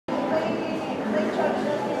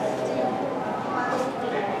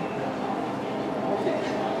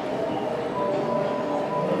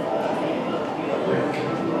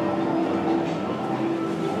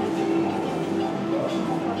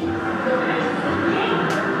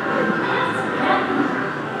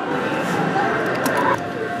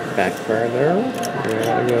Back further. We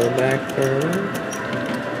gotta go back further.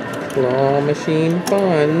 Claw machine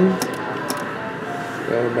fun.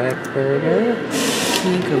 Go back further.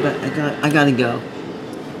 Can't go back. I gotta go.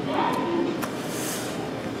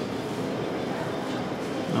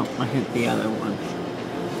 Oh, I hit the other one.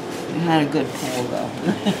 It had a good pull though.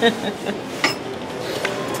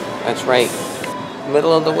 That's right.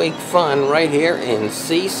 Middle of the week fun right here in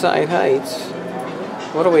Seaside Heights.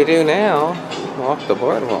 What do we do now? Walk the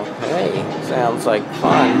boardwalk. Hey, sounds like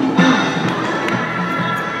fun.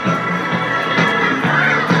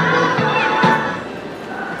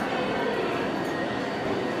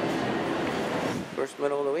 Of course,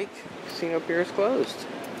 middle of the week, casino pier is closed.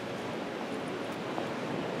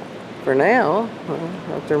 For now,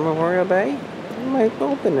 after Memorial Day, it might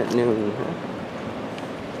open at noon.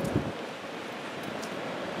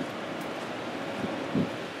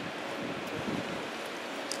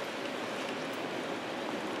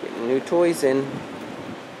 Getting new toys in.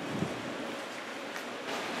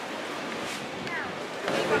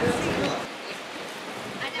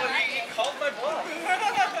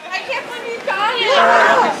 I can't believe you got it!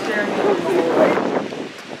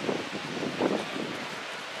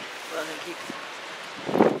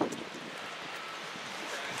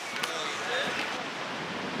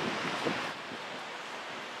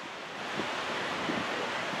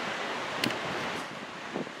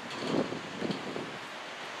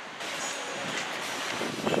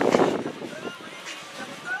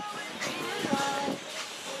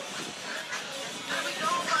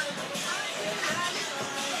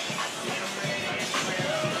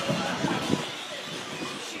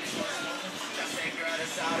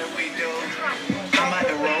 I'm out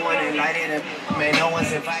the road and lighted and man, no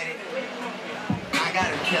one's invited. I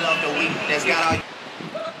gotta kill off the week that's got all.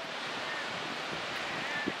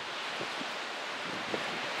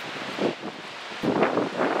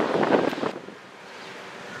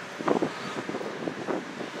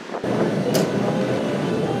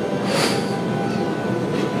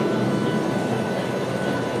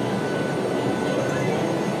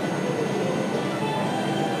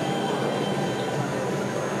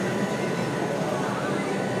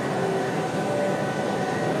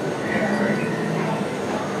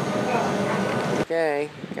 Okay,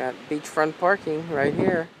 got beachfront parking right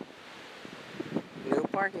here. New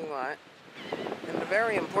parking lot. And a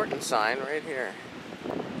very important sign right here.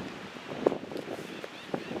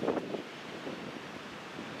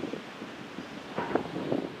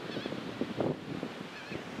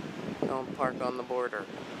 Don't park on the border.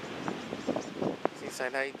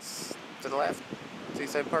 Seaside Heights to the left,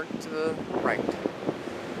 Seaside Park to the right.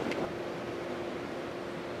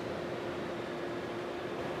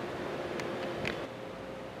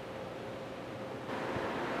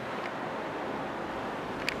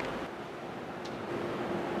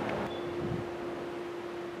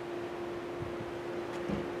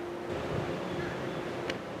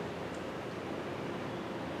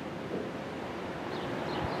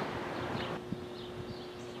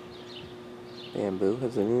 Bamboo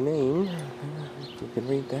has a new name. You can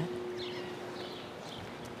read that.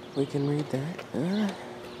 We can read that.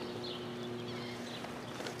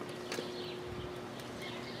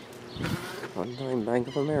 One time Bank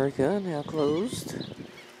of America, now closed.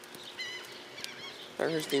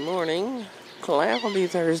 Thursday morning. Cloudy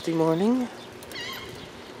Thursday morning.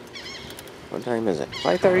 What time is it?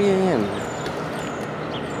 5:30 a.m.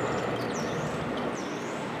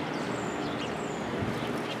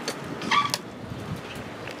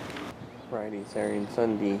 Friday, Saturday, and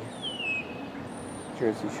Sunday,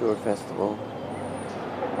 Jersey Shore Festival,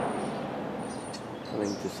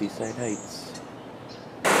 coming to Seaside Heights.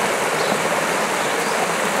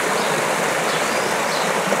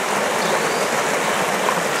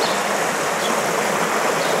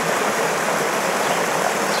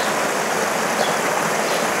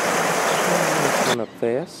 Up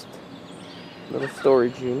fast. Little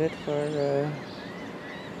storage unit for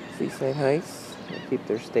Seaside Heights. They keep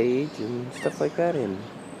their stage and stuff like that in.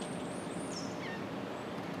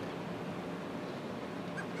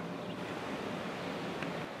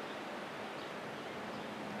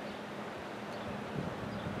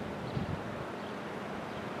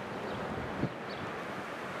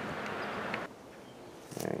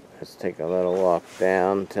 Alright, let's take a little walk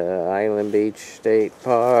down to Island Beach State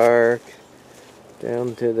Park.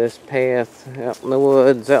 Down to this path out in the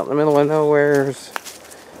woods, out in the middle of nowheres.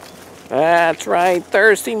 That's right,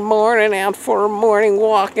 Thursday morning, out for a morning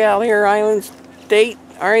walk out here, Island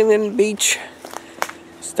Beach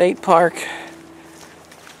State Park.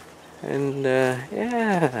 And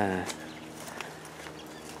yeah,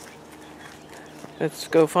 let's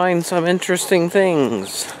go find some interesting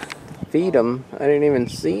things. feed them. I didn't even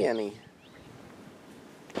see any.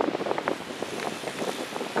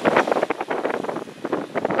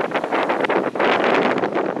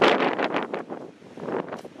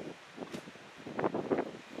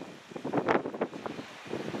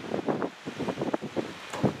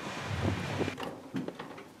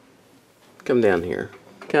 Come down here.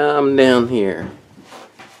 Come down here.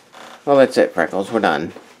 Well, that's it, Freckles. We're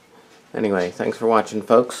done. Anyway, thanks for watching,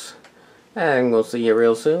 folks. And we'll see you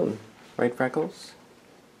real soon. Right, Freckles?